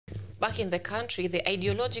Back in the country, the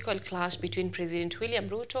ideological clash between President William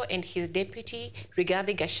Ruto and his deputy,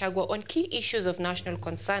 Rigathi Gachagua, on key issues of national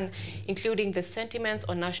concern, including the sentiments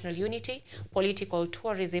on national unity, political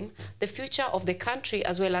tourism, the future of the country,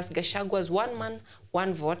 as well as Gachagua's one man,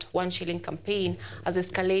 one vote, 1 shilling campaign, has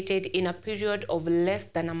escalated in a period of less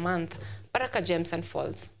than a month. Baraka James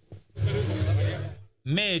unfolds.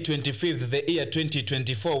 May 25th, the year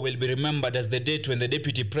 2024, will be remembered as the date when the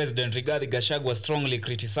Deputy President Rigathi Gachagua strongly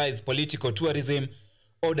criticized political tourism,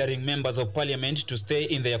 ordering members of parliament to stay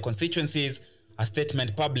in their constituencies, a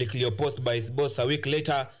statement publicly opposed by his boss a week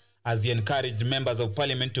later as he encouraged members of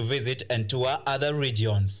parliament to visit and tour other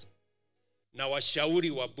regions. Na washauri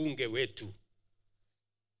wa bunge wetu,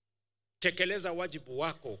 tekeleza wajibu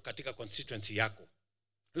wako katika constituency yako,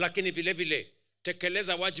 lakini vile vile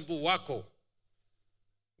tekeleza wajibu wako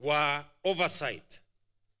wa oversight,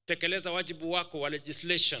 tekeleza wajibu wako wa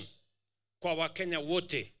legislation kwa Wakenya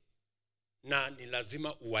wote, na ni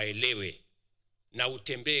lazima uwaelewe na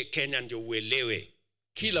utembee Kenya ndio uelewe.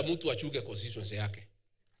 Kila mtu achunge constituency yake.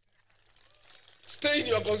 Stay in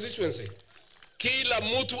your constituency. Kila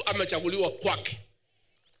mtu amechaguliwa kwake.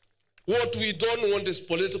 What we don't want is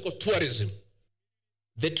political tourism.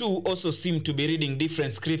 The two also seem to be reading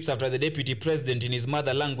different scripts after the deputy president in his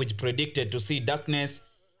mother language predicted to see darkness,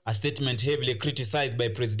 a statement heavily criticized by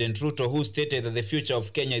President Ruto, who stated that the future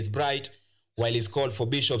of Kenya is bright, while he called for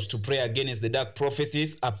bishops to pray against the dark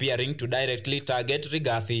prophecies appearing to directly target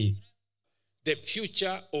Rigathi. The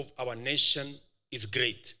future of our nation is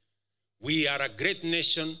great. We are a great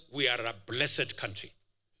nation. We are a blessed country.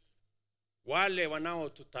 Wale wanao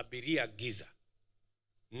tutabiria giza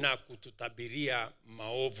na kututabiria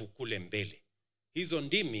maovu kule mbele, hizo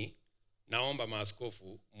ndimi naomba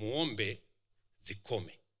maaskofu muombe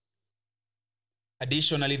zikome.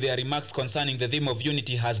 Additionally, their remarks concerning the theme of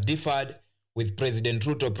unity has differed, with President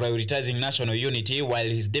Ruto prioritizing national unity while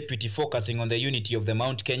his deputy focusing on the unity of the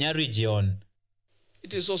Mount Kenya region.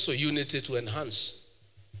 It is also unity to enhance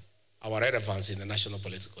our relevance in the national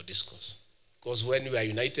political discourse. Because when we are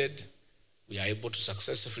united, we are able to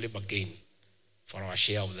successfully bargain for our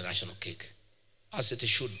share of the national cake, as it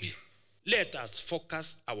should be. Let us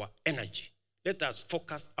focus our energy. Let us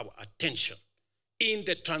focus our attention in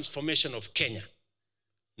the transformation of Kenya,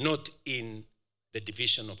 not in the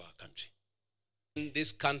division of our country.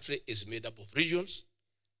 This country is made up of regions.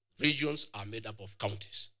 Regions are made up of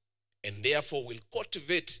counties. And therefore we'll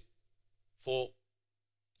cultivate for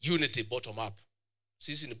unity bottom up.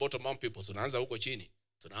 Sisi ni bottom up people. Tunaanza huko chini.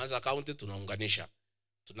 Tunaanza county, tunaunganisha.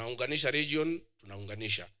 Tunaunganisha region,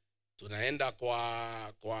 tunaunganisha. Tunaenda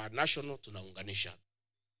kwa national, tunaunganisha.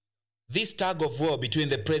 This tug of war between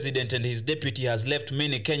the president and his deputy has left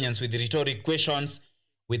many Kenyans with rhetoric questions,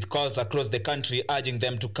 with calls across the country urging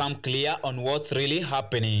them to come clear on what's really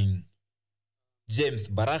happening. James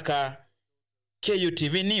Baraka,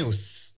 KUTV News.